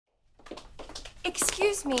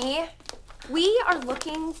Excuse me. We are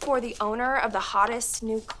looking for the owner of the hottest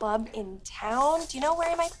new club in town. Do you know where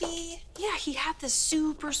he might be? Yeah, he had this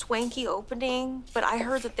super swanky opening, but I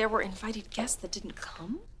heard that there were invited guests that didn't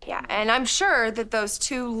come. Yeah, and I'm sure that those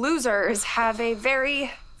two losers have a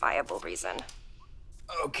very viable reason.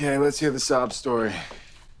 Okay, let's hear the sob story.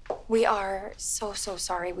 We are so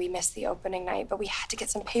sorry we missed the opening night, but we had to get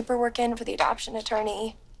some paperwork in for the adoption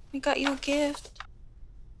attorney. We got you a gift.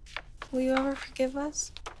 Will you ever forgive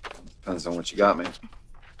us? Depends on what you got me.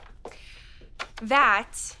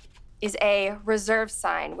 That is a reserve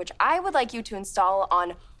sign, which I would like you to install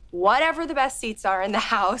on whatever the best seats are in the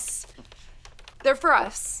house. They're for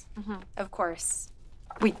us, of course.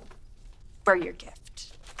 We're your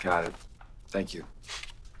gift. Got it. Thank you.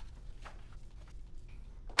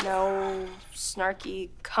 No snarky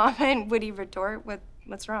comment, witty retort.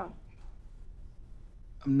 What's wrong?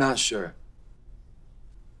 I'm not sure.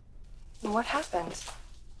 What happened?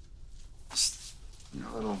 Just,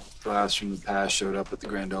 a little blast from the past showed up at the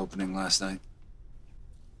grand opening last night.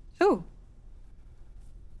 Who?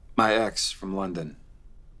 My ex from London,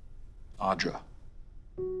 Audra.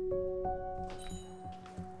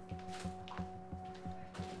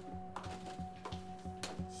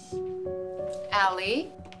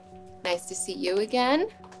 Allie, nice to see you again.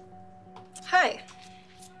 Hi.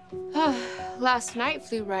 Last night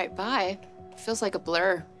flew right by. Feels like a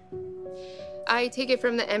blur. I take it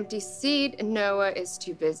from the empty seat, Noah is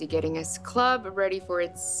too busy getting his club ready for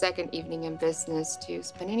its second evening in business to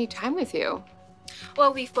spend any time with you.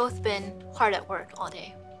 Well, we've both been hard at work all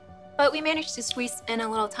day, but we managed to squeeze in a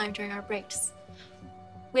little time during our breaks.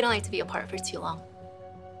 We don't like to be apart for too long.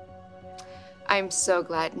 I'm so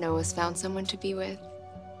glad Noah's found someone to be with.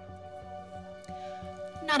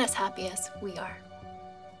 Not as happy as we are.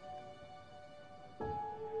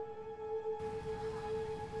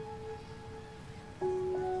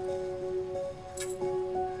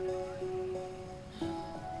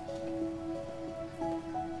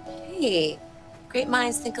 Hey, great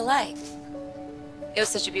minds think alike. It was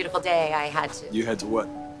such a beautiful day, I had to. You had to what?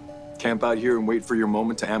 Camp out here and wait for your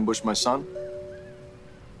moment to ambush my son?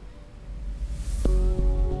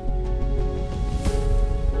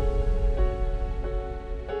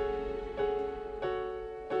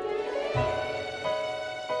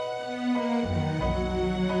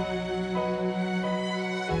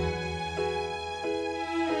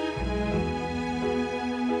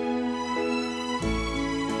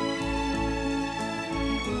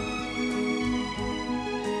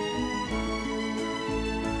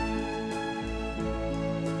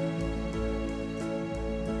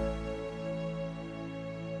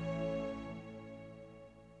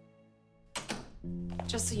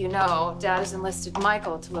 Just so you know, Dad has enlisted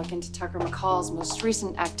Michael to look into Tucker McCall's most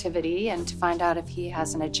recent activity and to find out if he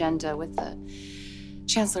has an agenda with the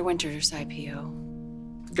Chancellor Winters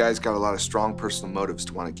IPO. The guy's got a lot of strong personal motives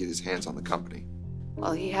to want to get his hands on the company.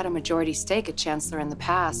 Well, he had a majority stake at Chancellor in the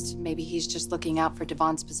past. Maybe he's just looking out for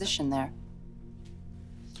Devon's position there.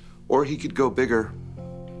 Or he could go bigger,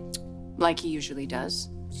 Like he usually does.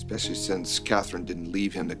 especially since Catherine didn't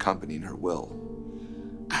leave him the company in her will.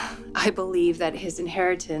 I believe that his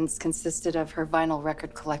inheritance consisted of her vinyl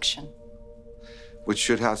record collection. Which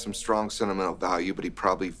should have some strong sentimental value, but he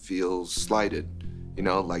probably feels slighted.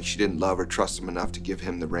 Like she didn't love or trust him enough to give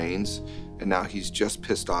him the reins, and now he's just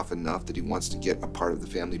pissed off enough that he wants to get a part of the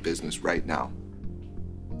family business right now.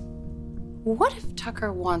 What if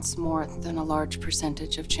Tucker wants more than a large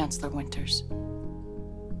percentage of Chancellor Winters?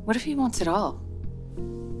 What if he wants it all?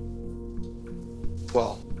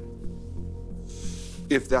 Well,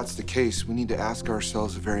 if that's the case, we need to ask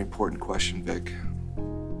ourselves a very important question, Vic.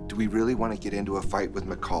 Do we really want to get into a fight with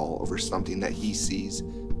McCall over something that he sees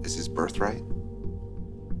as his birthright?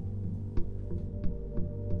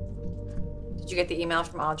 Did you get the email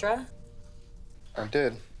from Audra? I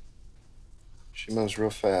did. She moves real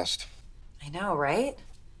fast. I know, right?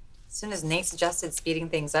 As soon as Nate suggested speeding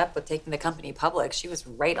things up with taking the company public, she was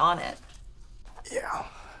right on it. Yeah.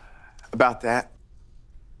 About that.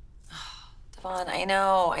 Devon, I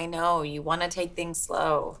know. You want to take things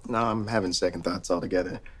slow. No, I'm having second thoughts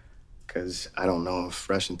altogether. Because I don't know if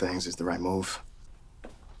rushing things is the right move.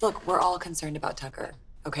 Look, we're all concerned about Tucker,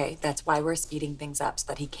 okay? That's why we're speeding things up, so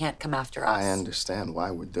that he can't come after us. I understand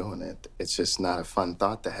why we're doing it. It's just not a fun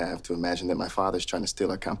thought to have to imagine that my father's trying to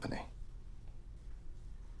steal our company.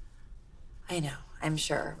 I know, I'm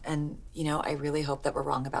sure. And, I really hope that we're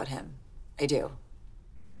wrong about him. I do.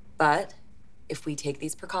 But if we take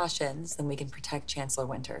these precautions, then we can protect Chancellor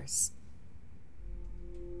Winters.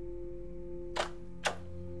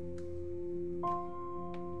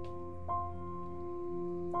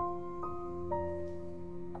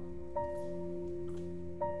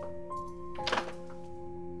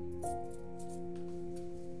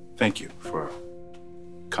 Thank you for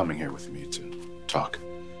coming here with me to talk.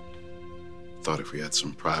 Thought if we had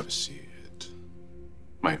some privacy, it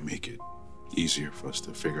might make it easier for us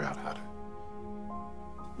to figure out how to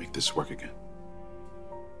make this work again.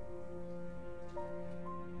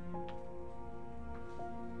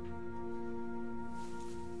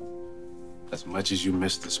 As much as you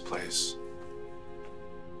miss this place,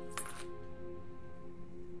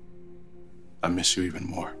 I miss you even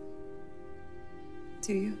more.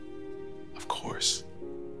 Do you? Of course.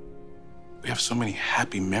 We have so many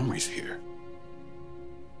happy memories here.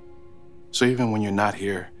 So even when you're not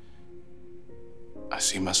here, I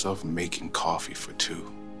see myself making coffee for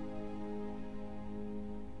two.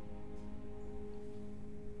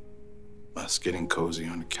 Us getting cozy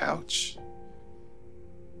on the couch.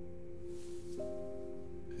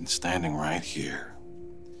 And standing right here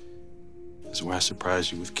is where I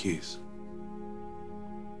surprise you with keys.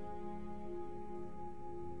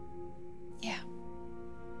 Yeah.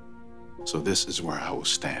 So this is where I will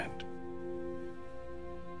stand.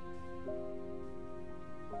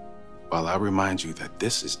 While I remind you that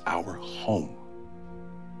this is our home.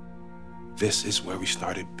 This is where we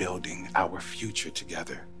started building our future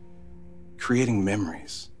together, creating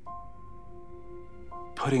memories,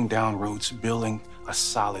 putting down roots, building a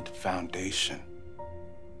solid foundation.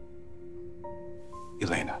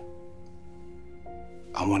 Elena,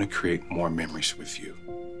 I want to create more memories with you.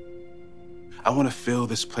 I want to fill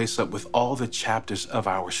this place up with all the chapters of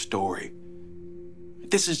our story.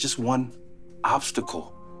 This is just one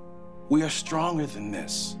obstacle. We are stronger than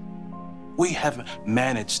this. We have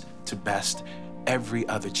managed to best every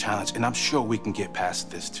other challenge, and I'm sure we can get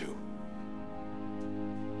past this too.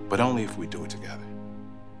 But only if we do it together.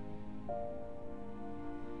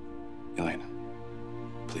 Elena,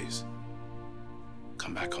 please,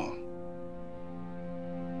 come back home.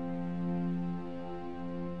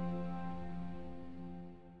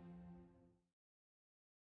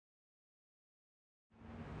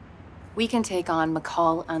 We can take on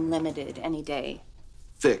McCall Unlimited any day.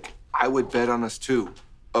 Vic, I would bet on us too.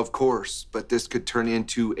 Of course, but this could turn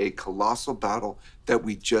into a colossal battle that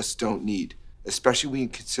we just don't need, especially when you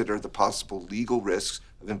consider the possible legal risks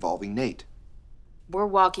of involving Nate. We're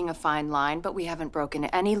walking a fine line, but we haven't broken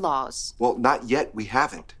any laws. Well, not yet, we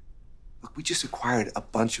haven't. Look, we just acquired a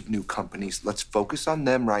bunch of new companies. Let's focus on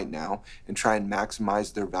them right now and try and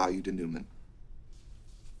maximize their value to Newman.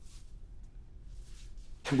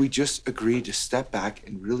 Can we just agree to step back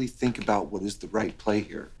and really think about what is the right play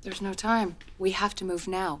here? There's no time. We have to move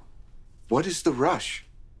now. What is the rush?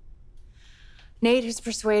 Nate has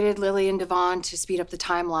persuaded Lily and Devon to speed up the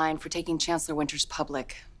timeline for taking Chancellor Winters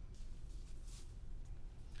public.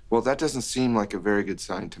 Well, that doesn't seem like a very good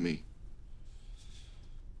sign to me.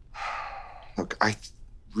 Look, I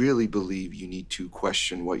really believe you need to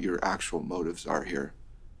question what your actual motives are here.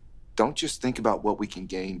 Don't just think about what we can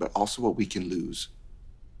gain, but also what we can lose.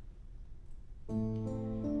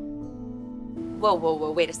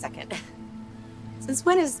 Whoa, wait a second. Since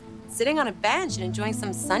when is sitting on a bench and enjoying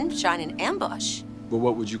some sunshine an ambush? Well,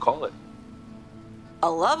 what would you call it? A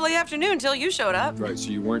lovely afternoon till you showed up. Right,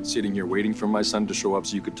 so you weren't sitting here waiting for my son to show up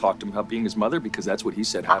so you could talk to him about being his mother? Because that's what he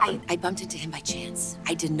said happened. I bumped into him by chance.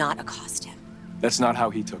 I did not accost him. That's not how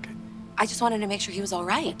he took it. I just wanted to make sure he was all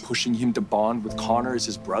right. Pushing him to bond with Connor as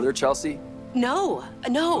his brother, Chelsea? No,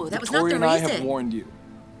 that was not the Victoria and I have reason. warned you.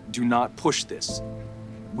 Do not push this.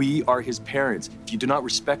 We are his parents. If you do not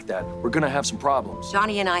respect that, we're gonna have some problems.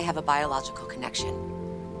 Johnny and I have a biological connection.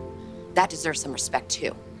 That deserves some respect,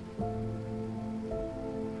 too.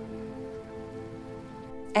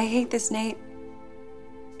 I hate this, Nate.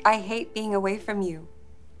 I hate being away from you.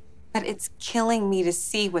 But it's killing me to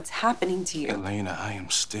see what's happening to you. Elena, I am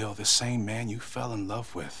still the same man you fell in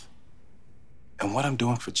love with. And what I'm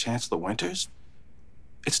doing for Chancellor Winters,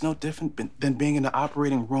 it's no different than being in the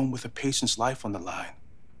operating room with a patient's life on the line.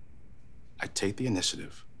 I take the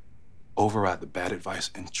initiative, override the bad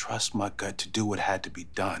advice, and trust my gut to do what had to be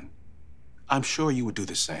done. I'm sure you would do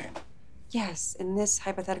the same. Yes, in this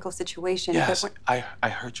hypothetical situation. Yes, but I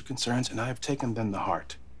heard your concerns, and I have taken them to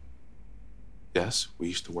heart. Yes, we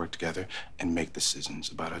used to work together and make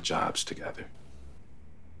decisions about our jobs together.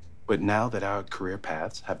 But now that our career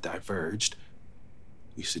paths have diverged,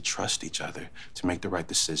 we should trust each other to make the right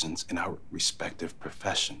decisions in our respective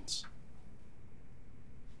professions.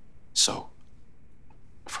 So,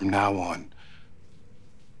 from now on,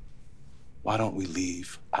 why don't we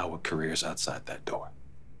leave our careers outside that door?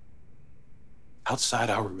 Outside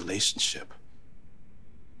our relationship.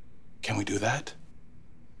 Can we do that?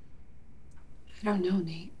 I don't know,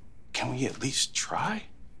 Nate. Can we at least try?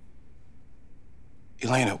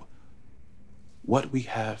 Elena, What we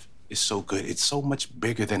have is so good. It's so much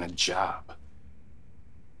bigger than a job.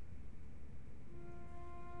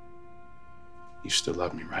 You still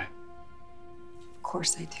love me, right? Of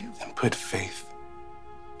course I do. And put faith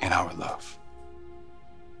in our love.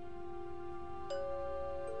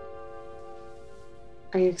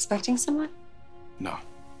 Are you expecting someone? No.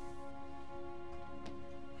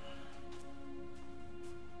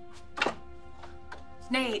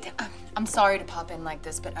 Nate, I'm sorry to pop in like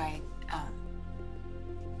this, but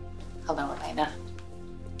hello, Elena.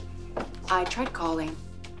 I tried calling.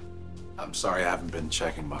 I'm sorry I haven't been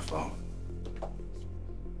checking my phone.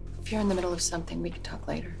 If you're in the middle of something, we can talk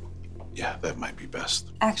later. Yeah, that might be best.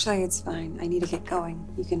 Actually, it's fine. I need to get going.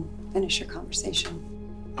 You can finish your conversation.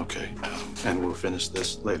 Okay, and we'll finish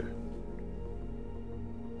this later.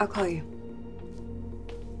 I'll call you.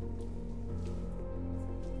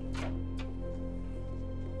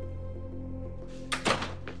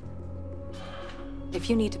 If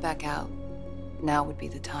you need to back out, now would be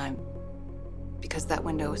the time. Because that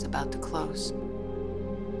window is about to close.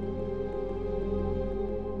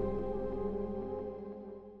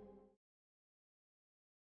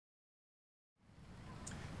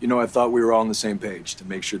 You know, I thought we were all on the same page to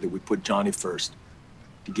make sure that we put Johnny first,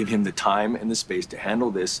 to give him the time and the space to handle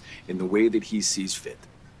this in the way that he sees fit.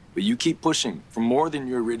 But you keep pushing for more than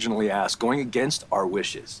you originally asked, going against our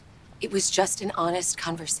wishes. It was just an honest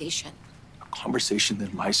conversation. A conversation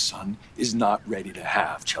that my son is not ready to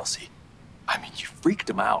have, Chelsea. I mean, you freaked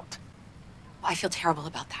him out. I feel terrible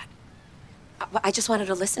about that. I just wanted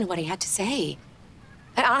to listen to what he had to say.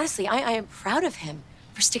 And honestly, I am proud of him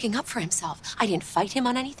for sticking up for himself. I didn't fight him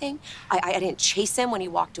on anything. I didn't chase him when he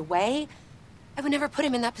walked away. I would never put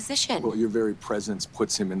him in that position. Well, your very presence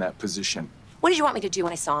puts him in that position. What did you want me to do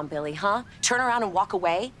when I saw him, Billy, huh? Turn around and walk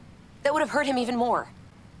away? That would have hurt him even more.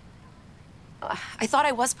 I thought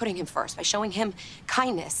I was putting him first by showing him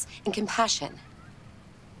kindness and compassion.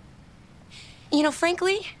 You know,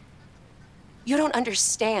 frankly, you don't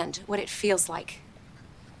understand what it feels like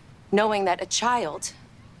knowing that a child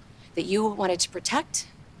that you wanted to protect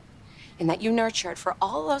and that you nurtured for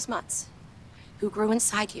all those months, who grew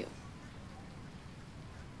inside you,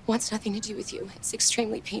 wants nothing to do with you. It's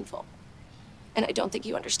extremely painful. And I don't think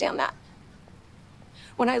you understand that.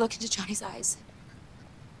 When I look into Johnny's eyes,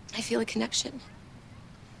 I feel a connection.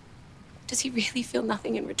 Does he really feel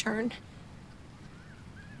nothing in return?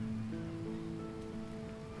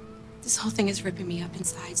 This whole thing is ripping me up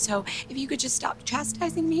inside. So if you could just stop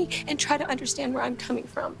chastising me and try to understand where I'm coming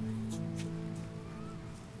from.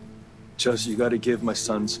 Chelsea, you gotta give my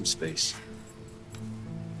son some space.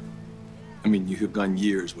 I mean, you have gone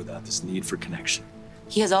years without this need for connection.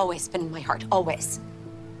 He has always been in my heart, always.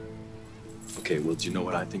 Okay, well, do you know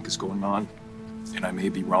what I think is going on? And I may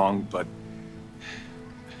be wrong, but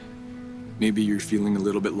maybe you're feeling a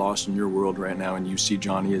little bit lost in your world right now and you see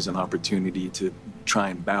Johnny as an opportunity to try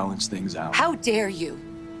and balance things out. How dare you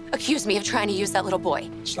accuse me of trying to use that little boy?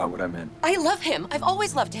 It's not what I meant. I love him. I've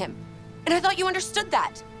always loved him. And I thought you understood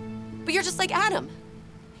that. But you're just like Adam.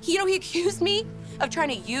 He accused me of trying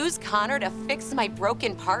to use Connor to fix my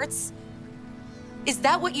broken parts. Is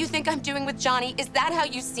that what you think I'm doing with Johnny? Is that how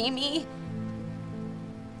you see me?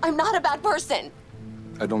 I'm not a bad person.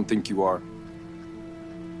 I don't think you are.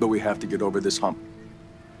 But we have to get over this hump.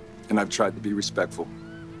 And I've tried to be respectful.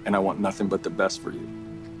 And I want nothing but the best for you.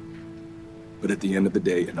 But at the end of the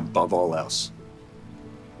day, and above all else,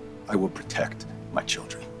 I will protect my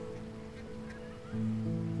children.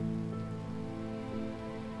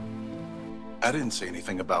 I didn't say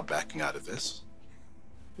anything about backing out of this.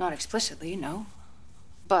 Not explicitly, no.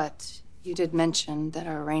 But you did mention that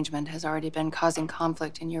our arrangement has already been causing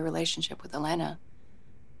conflict in your relationship with Elena.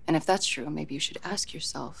 And if that's true, maybe you should ask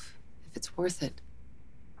yourself if it's worth it.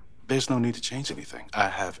 There's no need to change anything. I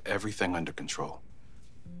have everything under control.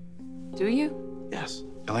 Do you? Yes.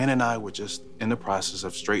 Elena and I were just in the process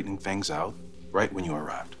of straightening things out right when you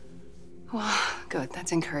arrived. Well, good.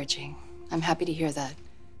 That's encouraging. I'm happy to hear that.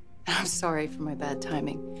 I'm sorry for my bad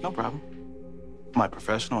timing. No problem. My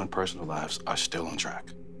professional and personal lives are still on track.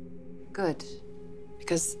 Good.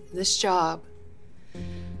 Because this job,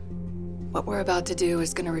 what we're about to do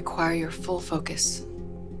is going to require your full focus.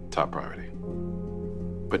 Top priority.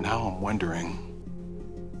 But now I'm wondering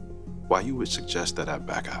why you would suggest that I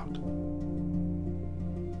back out.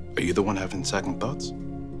 Are you the one having second thoughts?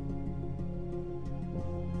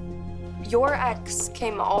 Your ex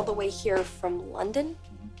came all the way here from London?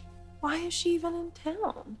 Why is she even in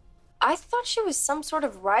town? I thought she was some sort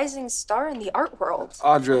of rising star in the art world.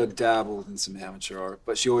 Audra dabbled in some amateur art,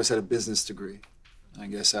 but she always had a business degree. I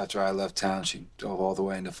guess after I left town, she dove all the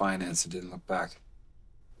way into finance and didn't look back.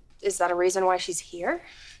 Is that a reason why she's here?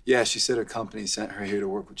 Yeah, she said her company sent her here to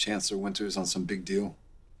work with Chancellor Winters on some big deal.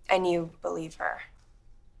 And you believe her?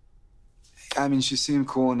 I mean, she seemed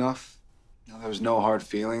cool enough. There was no hard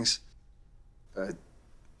feelings. But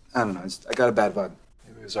I don't know. I got a bad vibe.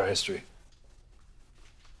 Maybe it was our history.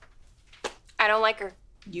 I don't like her.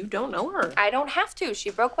 You don't know her. I don't have to.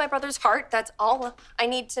 She broke my brother's heart. That's all I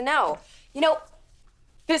need to know. You know,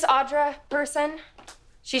 this Audra person,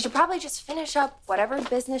 she should probably just finish up whatever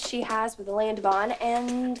business she has with Elaine Devon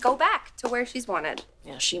and go back to where she's wanted.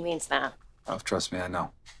 Yeah, she means that. Oh, trust me, I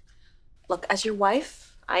know. Look, as your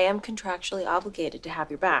wife, I am contractually obligated to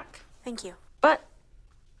have your back. Thank you. But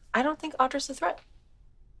I don't think Audra's a threat.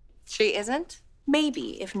 She isn't?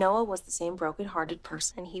 Maybe if Noah was the same broken-hearted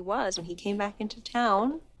person he was when he came back into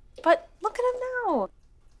town. But look at him now.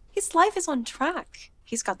 His life is on track.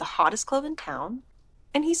 He's got the hottest club in town,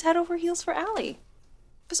 and he's head over heels for Allie.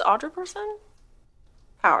 This Audra person?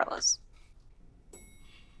 Powerless.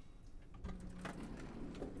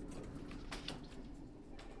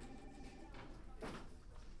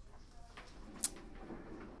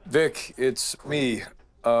 Vic, it's me.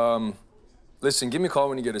 Listen, give me a call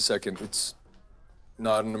when you get a second. It's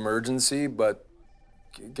not an emergency, but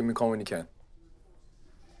give me a call when you can.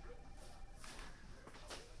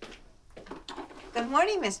 Good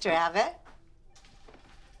morning, Mr. Abbott.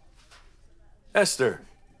 Esther,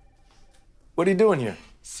 what are you doing here?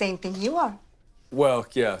 Same thing you are. Well,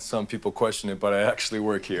 yeah, some people question it, but I actually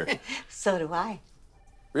work here. So do I.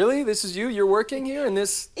 Really? This is you? You're working here in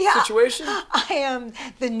this Yeah. situation? I am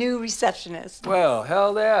the new receptionist. Well,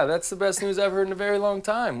 hell yeah. That's the best news I've heard in a very long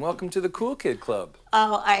time. Welcome to the Cool Kid Club.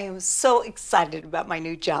 Oh, I am so excited about my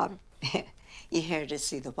new job. You here to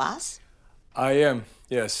see the boss? I am,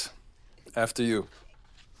 yes. After you.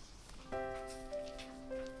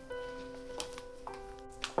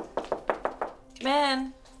 Come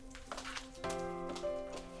in.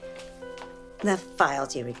 The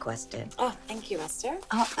files you requested. Oh, thank you, Esther.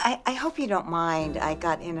 Oh, I hope you don't mind. I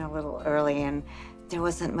got in a little early and there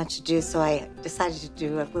wasn't much to do, so I decided to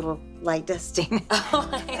do a little light dusting. Oh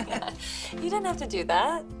my God. You didn't have to do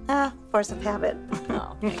that. Force of habit.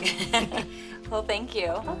 Oh. Well, thank you.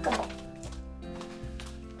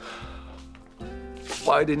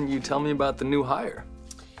 Why didn't you tell me about the new hire?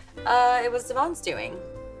 It was Devon's doing.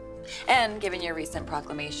 And given your recent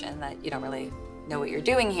proclamation that you don't really know what you're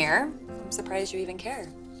doing here, I'm surprised you even care.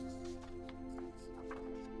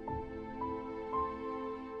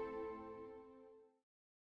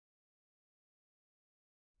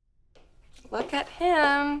 Look at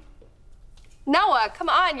him. Noah, come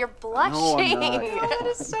on, you're blushing. No, I'm not. That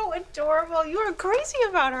is so adorable. You are crazy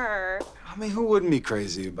about her. I mean, who wouldn't be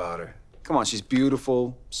crazy about her? Come on, she's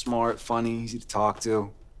beautiful, smart, funny, easy to talk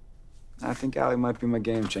to. I think Allie might be my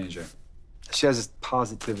game changer. She has this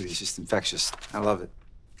positivity, it's just infectious. I love it.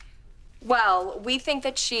 Well, we think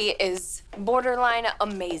that she is borderline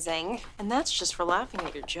amazing. And that's just for laughing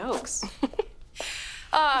at your jokes.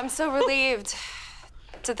 Oh, I'm so relieved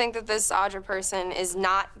to think that this Audra person is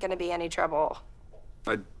not gonna be any trouble.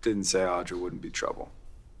 I didn't say Audra wouldn't be trouble.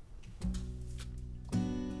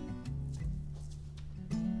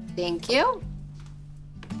 Thank you.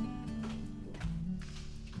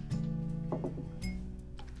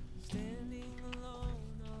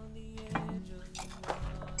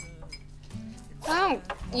 Oh,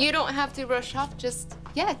 you don't have to rush off just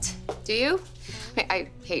yet, do you? I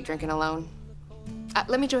hate drinking alone.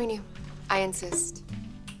 Let me join you. I insist.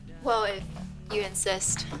 Well, if you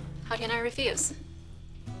insist, how can I refuse?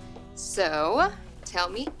 So, tell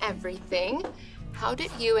me everything. How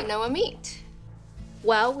did you and Noah meet?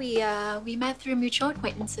 Well, we met through mutual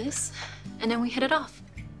acquaintances, and then we hit it off.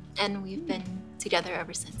 And we've been together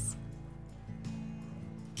ever since.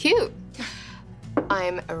 Cute.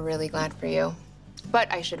 I'm really glad for you.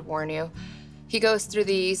 But I should warn you, he goes through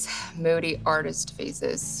these moody artist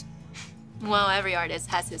phases. Well, every artist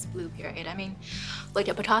has his blue period. I mean, look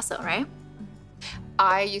at Picasso, right?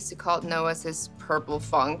 I used to call Noah's his purple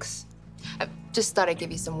funks. I just thought I'd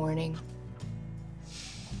give you some warning.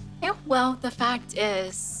 Yeah, well, the fact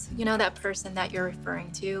is, you know, that person that you're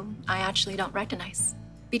referring to, I actually don't recognize.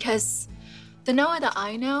 Because the Noah that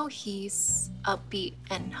I know, he's upbeat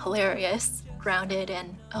and hilarious, grounded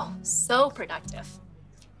and, oh, so productive.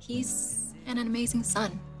 He's an amazing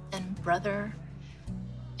son and brother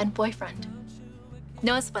and boyfriend.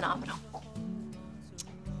 Noah's phenomenal.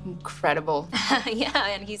 Incredible. Yeah,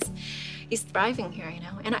 and he's thriving here, you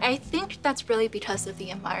know. And I think that's really because of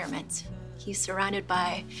the environment. He's surrounded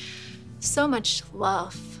by so much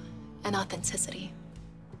love and authenticity.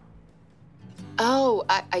 Oh,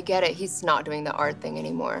 I get it. He's not doing the art thing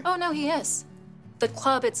anymore. Oh, no, he is. The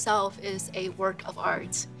club itself is a work of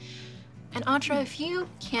art. And Audra, if you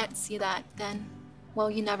can't see that, then,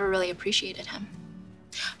 well, you never really appreciated him.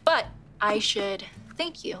 But I should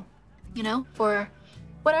thank you, for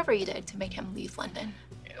whatever you did to make him leave London.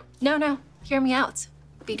 No, hear me out.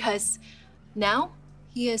 Because now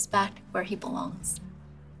he is back where he belongs.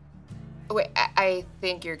 Wait, I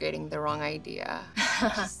think you're getting the wrong idea.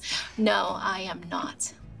 No, I am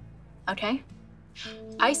not. Okay?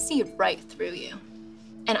 I see right through you.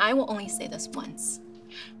 And I will only say this once.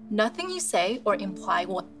 Nothing you say or imply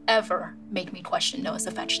will ever make me question Noah's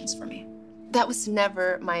affections for me. That was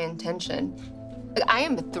never my intention. I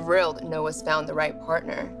am thrilled Noah's found the right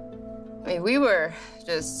partner. I mean, we were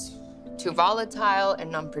just too volatile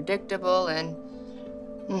and unpredictable and,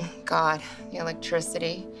 God, the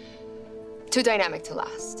electricity. Too dynamic to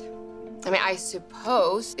last. I mean, I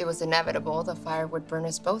suppose it was inevitable the fire would burn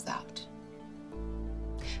us both out.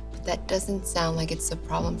 But that doesn't sound like it's a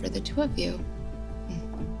problem for the two of you.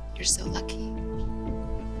 You're so lucky.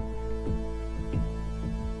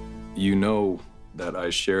 You know that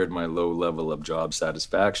I shared my low level of job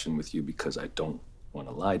satisfaction with you because I don't want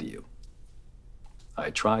to lie to you.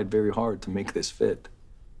 I tried very hard to make this fit.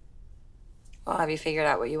 Well, have you figured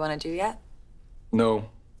out what you want to do yet? No,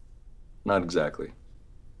 not exactly.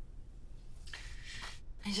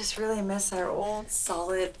 I just really miss our old,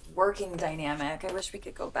 solid working dynamic. I wish we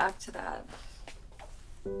could go back to that.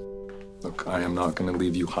 Look, I am not going to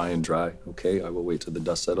leave you high and dry, okay? I will wait till the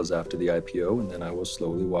dust settles after the IPO, and then I will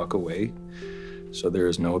slowly walk away, so there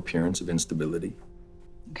is no appearance of instability.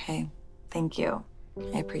 Okay, thank you.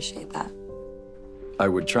 I appreciate that. I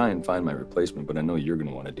would try and find my replacement, but I know you're going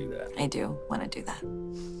to want to do that. I do want to do that.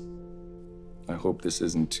 I hope this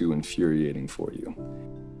isn't too infuriating for you,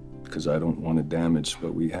 because I don't want to damage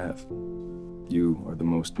what we have. You are the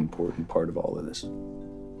most important part of all of this.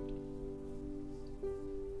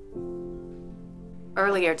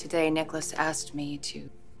 Earlier today, Nicholas asked me to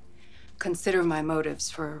consider my motives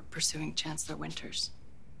for pursuing Chancellor Winters.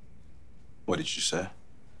 What did you say?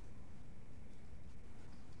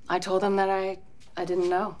 I told him that I didn't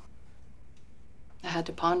know. I had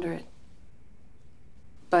to ponder it.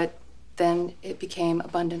 But then it became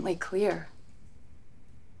abundantly clear.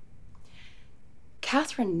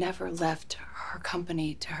 Catherine never left her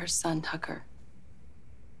company to her son, Tucker.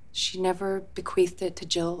 She never bequeathed it to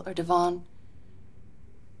Jill or Devon.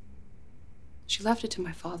 She left it to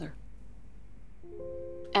my father.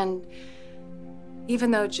 And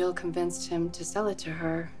even though Jill convinced him to sell it to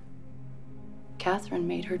her, Catherine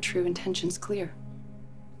made her true intentions clear.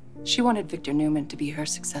 She wanted Victor Newman to be her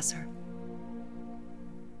successor.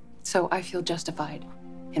 So I feel justified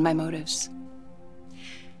in my motives.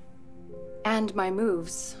 And my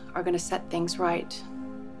moves are going to set things right.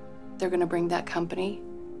 They're going to bring that company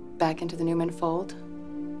back into the Newman fold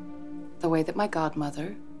the way that my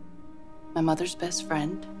godmother, my mother's best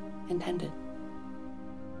friend, intended.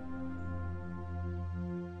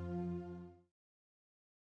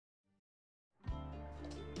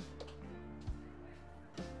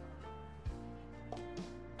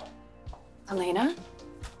 Elena?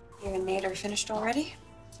 You and Nate are finished already?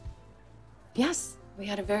 Yes, we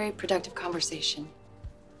had a very productive conversation.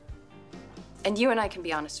 And you and I can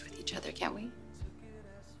be honest with each other, can't we?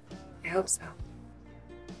 I hope so.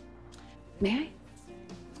 May I?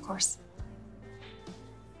 Of course.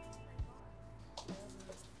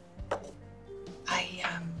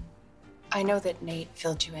 I know that Nate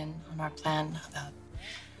filled you in on our plan about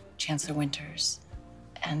Chancellor Winters,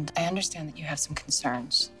 and I understand that you have some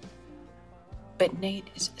concerns. But Nate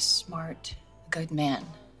is a smart, good man.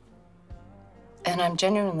 And I'm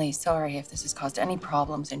genuinely sorry if this has caused any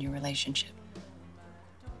problems in your relationship.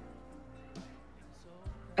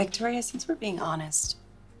 Victoria, since we're being honest,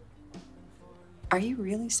 are you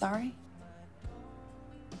really sorry?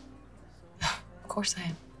 Of course I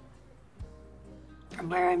am. From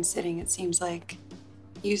where I'm sitting, it seems like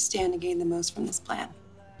you stand to gain the most from this plan.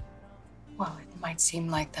 Well, it might seem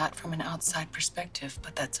like that from an outside perspective,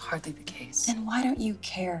 but that's hardly the case. Then why don't you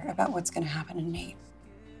care about what's going to happen to Nate?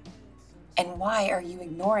 And why are you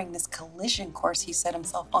ignoring this collision course he set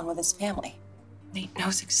himself on with his family? Nate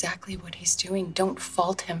knows exactly what he's doing. Don't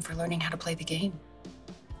fault him for learning how to play the game.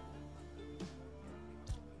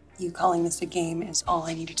 You calling this a game is all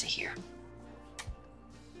I needed to hear.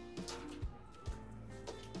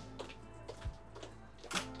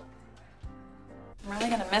 I'm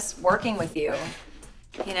really gonna miss working with you.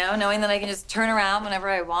 You know, knowing that I can just turn around whenever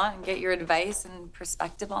I want and get your advice and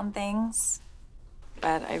perspective on things.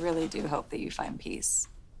 But I really do hope that you find peace,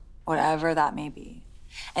 whatever that may be.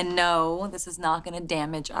 And no, this is not gonna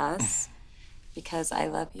damage us because I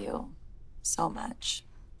love you So much.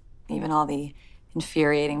 Even all the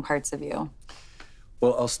infuriating parts of you.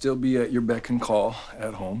 Well, I'll still be at your beck and call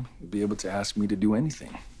at home. You'll be able to ask me to do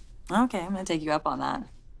anything. Okay, I'm gonna take you up on that.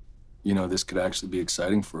 You know, this could actually be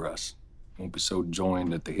exciting for us. Won't be so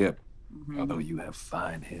joined at the hip. Although you have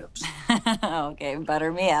fine hips. Okay,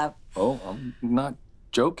 butter me up. Oh, I'm not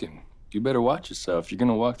joking. You better watch yourself. You're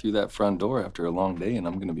gonna walk through that front door after a long day and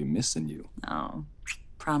I'm gonna be missing you. Oh,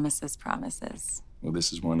 promises, promises. Well,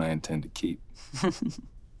 this is one I intend to keep.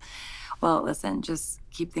 Well, listen, just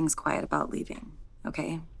keep things quiet about leaving,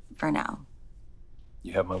 okay? For now.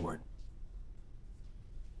 You have my word.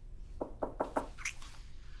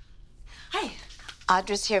 Hi.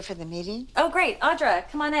 Audra's here for the meeting. Oh, great. Audra,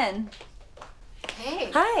 come on in.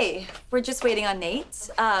 Hey. Hi. We're just waiting on Nate.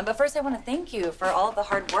 But first, I want to thank you for all of the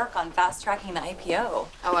hard work on fast-tracking the IPO.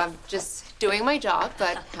 Oh, I'm just doing my job,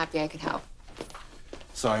 but happy I could help.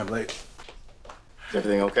 Sorry I'm late. Is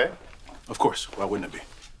everything okay? Of course. Why wouldn't it be?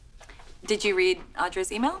 Did you read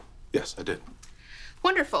Audra's email? Yes, I did.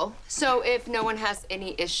 Wonderful. So if no one has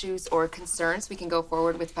any issues or concerns, we can go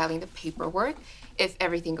forward with filing the paperwork. If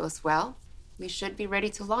everything goes well, we should be ready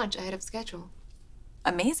to launch ahead of schedule.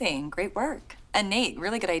 Amazing. Great work. And Nate,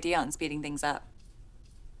 really good idea on speeding things up.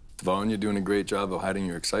 Vaughn, you're doing a great job of hiding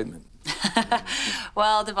your excitement.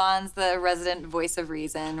 Well, Devon's the resident voice of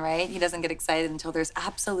reason, right? He doesn't get excited until there's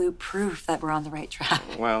absolute proof that we're on the right track.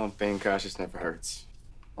 Well, being cautious never hurts.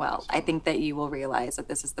 Well, I think that you will realize that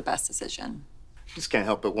this is the best decision. Just can't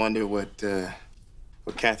help but wonder what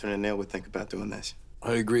Catherine and Neil would think about doing this.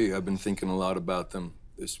 I agree. I've been thinking a lot about them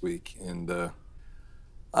this week, and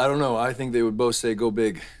I don't know. I think they would both say go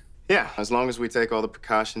big. Yeah, as long as we take all the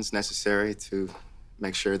precautions necessary to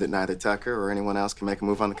make sure that neither Tucker or anyone else can make a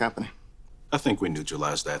move on the company. I think we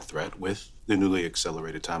neutralized that threat with the newly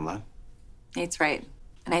accelerated timeline. Nate's right.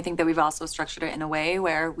 And I think that we've also structured it in a way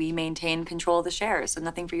where we maintain control of the shares, so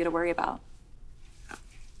nothing for you to worry about.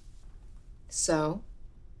 So,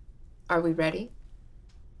 are we ready?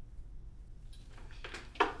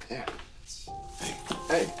 Yeah.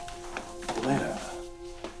 Hey. Elena.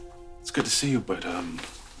 It's good to see you, but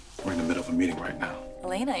we're in the middle of a meeting right now.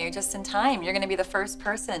 Elena, you're just in time. You're going to be the first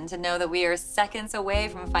person to know that we are seconds away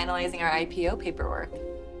from finalizing our IPO paperwork.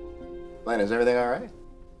 Elena, is everything all right?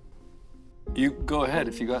 You go ahead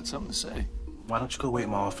if you got something to say. Why don't you go wait in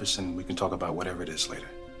my office and we can talk about whatever it is later?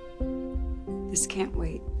 This can't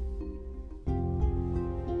wait.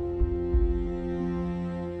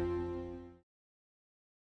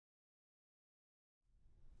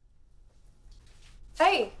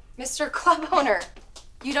 Hey, Mr. Club Owner.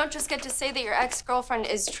 You don't just get to say that your ex-girlfriend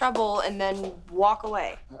is trouble and then walk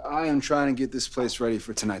away. I am trying to get this place ready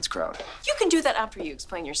for tonight's crowd. You can do that after you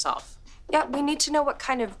explain yourself. Yeah, we need to know what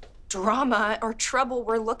kind of drama or trouble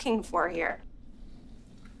we're looking for here.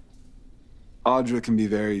 Audra can be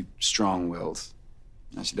very strong-willed.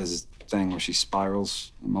 She does this thing where she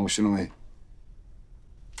spirals emotionally.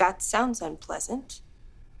 That sounds unpleasant.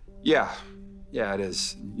 Yeah, it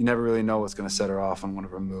is. You never really know what's gonna set her off on one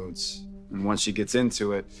of her moods. And once she gets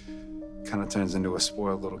into it, kind of turns into a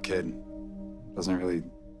spoiled little kid. Doesn't really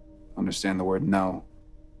understand the word no.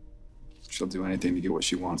 She'll do anything to get what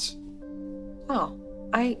she wants. Oh,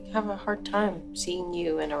 I have a hard time seeing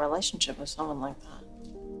you in a relationship with someone like that.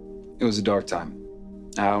 It was a dark time.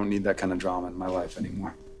 I don't need that kind of drama in my life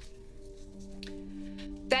anymore.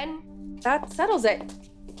 Then that settles it.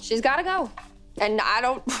 She's gotta go. And I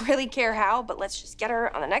don't really care how, but let's just get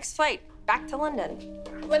her on the next flight back to London.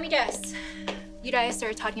 Let me guess. You guys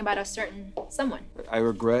started talking about a certain someone. I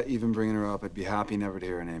regret even bringing her up. I'd be happy never to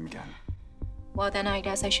hear her name again. Well, then I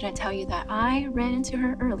guess I shouldn't tell you that I ran into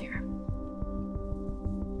her earlier.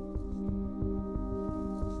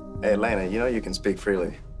 Hey, Elena, you know you can speak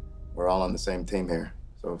freely. We're all on the same team here.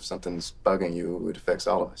 So if something's bugging you, it affects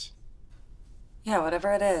all of us. Yeah,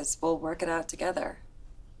 whatever it is, we'll work it out together.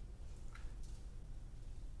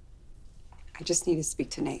 I just need to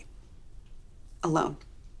speak to Nate. Alone.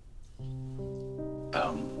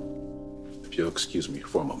 If you'll excuse me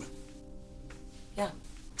for a moment. Yeah,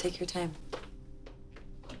 take your time.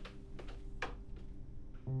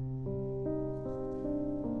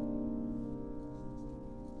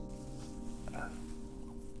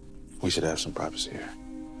 We should have some privacy here.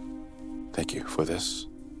 Thank you for this.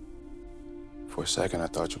 For a second, I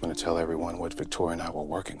thought you were going to tell everyone what Victoria and I were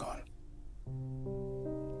working on.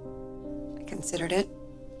 I considered it.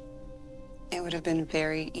 It would have been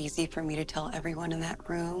very easy for me to tell everyone in that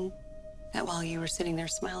room that while you were sitting there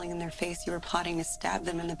smiling in their face, you were plotting to stab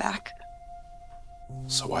them in the back.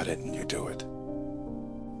 So why didn't you do it?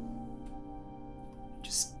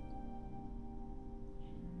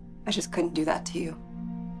 I just couldn't do that to you.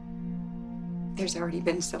 There's already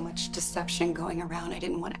been so much deception going around, I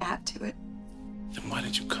didn't want to add to it. Then why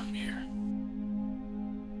did you come here?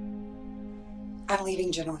 I'm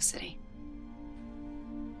leaving Genoa City.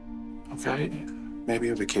 Okay, maybe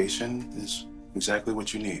a vacation is exactly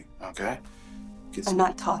what you need, okay? I'm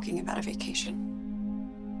not talking about a vacation.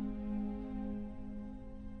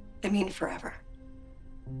 I mean forever.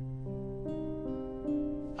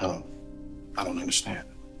 I don't understand.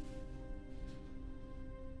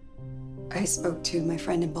 I spoke to my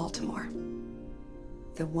friend in Baltimore,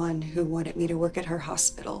 the one who wanted me to work at her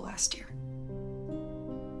hospital last year.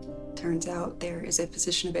 Turns out there is a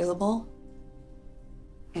position available,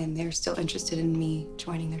 and they're still interested in me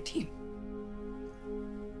joining their team.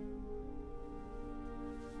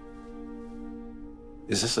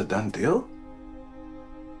 Is this a done deal?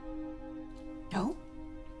 No.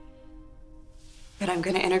 But I'm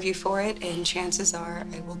going to interview for it, and chances are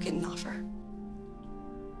I will get an offer.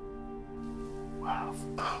 Wow.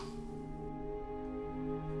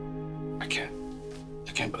 I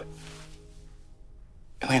can't believe.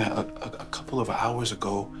 Elena, a couple of hours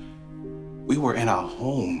ago, we were in our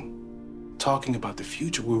home talking about the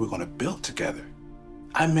future we were going to build together.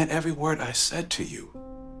 I meant every word I said to you.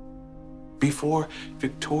 Before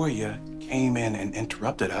Victoria came in and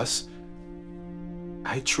interrupted us,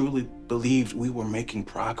 I truly believed we were making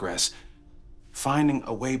progress, finding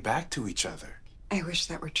a way back to each other. I wish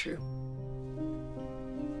that were true.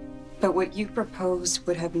 But what you proposed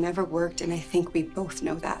would have never worked, and I think we both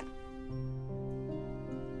know that.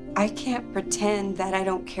 I can't pretend that I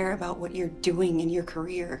don't care about what you're doing in your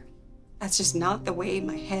career. That's just not the way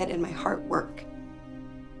my head and my heart work.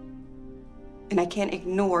 And I can't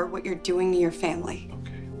ignore what you're doing to your family.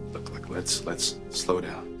 Okay, look, let's slow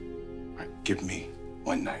down. All right, give me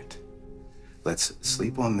one night. Let's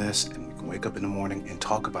sleep on this, and we can wake up in the morning and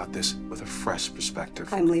talk about this with a fresh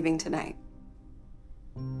perspective. I'm leaving tonight.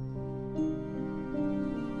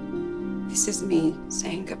 This is me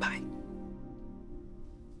saying goodbye.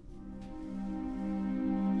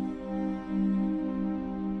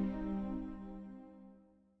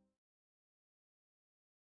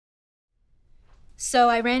 So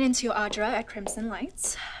I ran into Audra at Crimson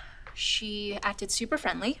Lights. She acted super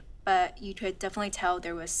friendly, but you could definitely tell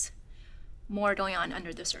there was more going on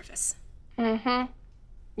under the surface. Mm-hmm.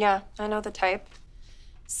 Yeah, I know the type.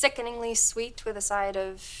 Sickeningly sweet with a side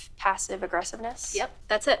of passive aggressiveness. Yep,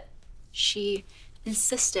 that's it. She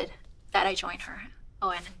insisted that I join her. Oh,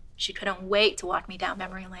 and she couldn't wait to walk me down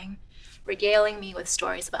memory lane, regaling me with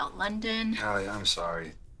stories about London. Allie, I'm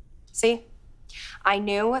sorry. See? I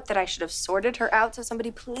knew that I should have sorted her out, so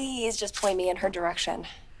somebody please just point me in her direction.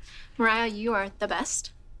 Mariah, you are the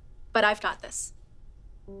best, but I've got this.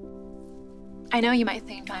 I know you might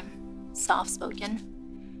think I'm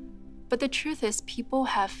soft-spoken, but the truth is people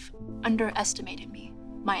have underestimated me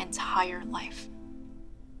my entire life.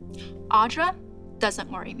 Audra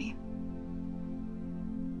doesn't worry me.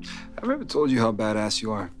 Have I ever told you how badass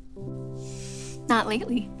you are? Not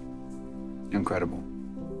lately. Incredible.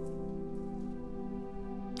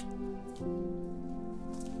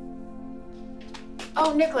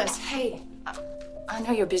 Oh, Nicholas, hey. I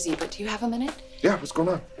know you're busy, but do you have a minute? Yeah, what's going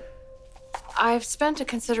on? I've spent a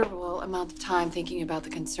considerable amount of time thinking about the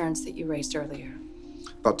concerns that you raised earlier.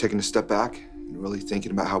 About taking a step back and really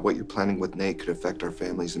thinking about how what you're planning with Nate could affect our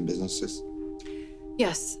families and businesses?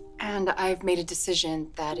 Yes, and I've made a decision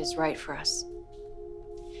that is right for us.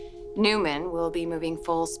 Newman will be moving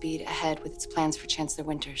full speed ahead with its plans for Chancellor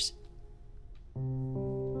Winters.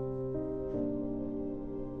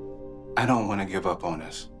 I don't want to give up on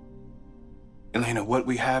us. Elena, what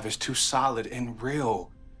we have is too solid and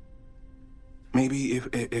real. Maybe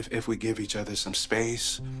if we give each other some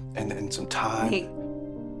space and some time. Hey,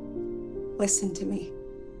 listen to me.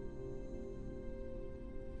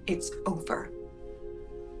 It's over.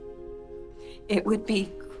 It would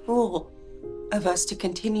be cruel of us to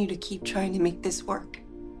continue to keep trying to make this work.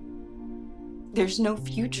 There's no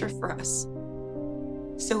future for us.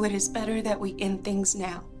 So it is better that we end things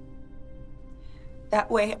now. That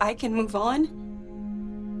way I can move on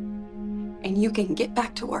and you can get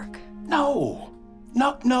back to work. No.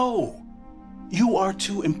 You are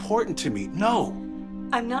too important to me. No.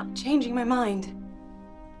 I'm not changing my mind.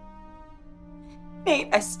 Nate,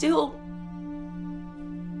 I still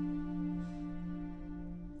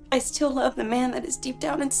love the man that is deep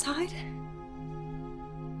down inside.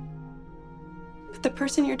 But the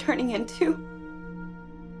person you're turning into,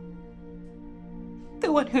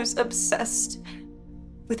 the one who's obsessed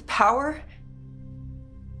with power,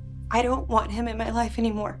 I don't want him in my life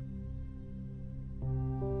anymore.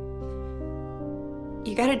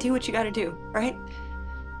 You gotta do what you gotta do, right?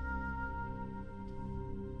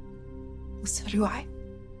 So do I.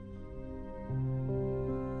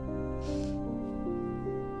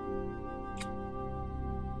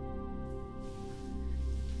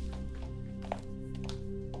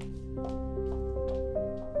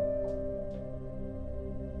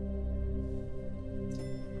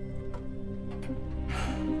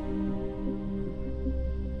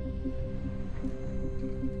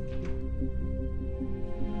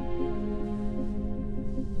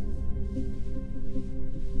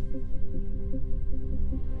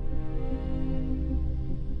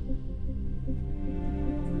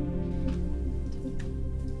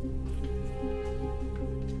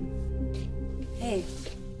 Hey,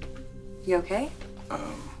 you okay?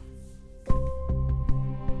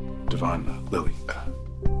 Devon, Lily,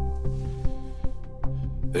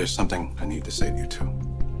 there's something I need to say to you two.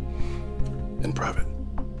 In private.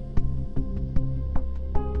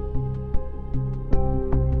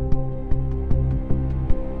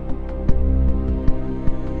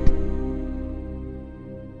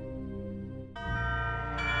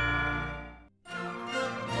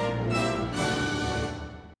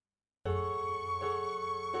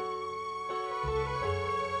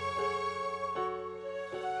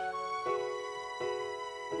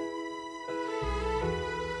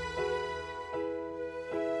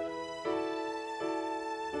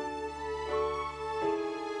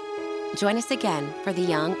 Join us again for The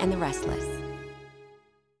Young and the Restless.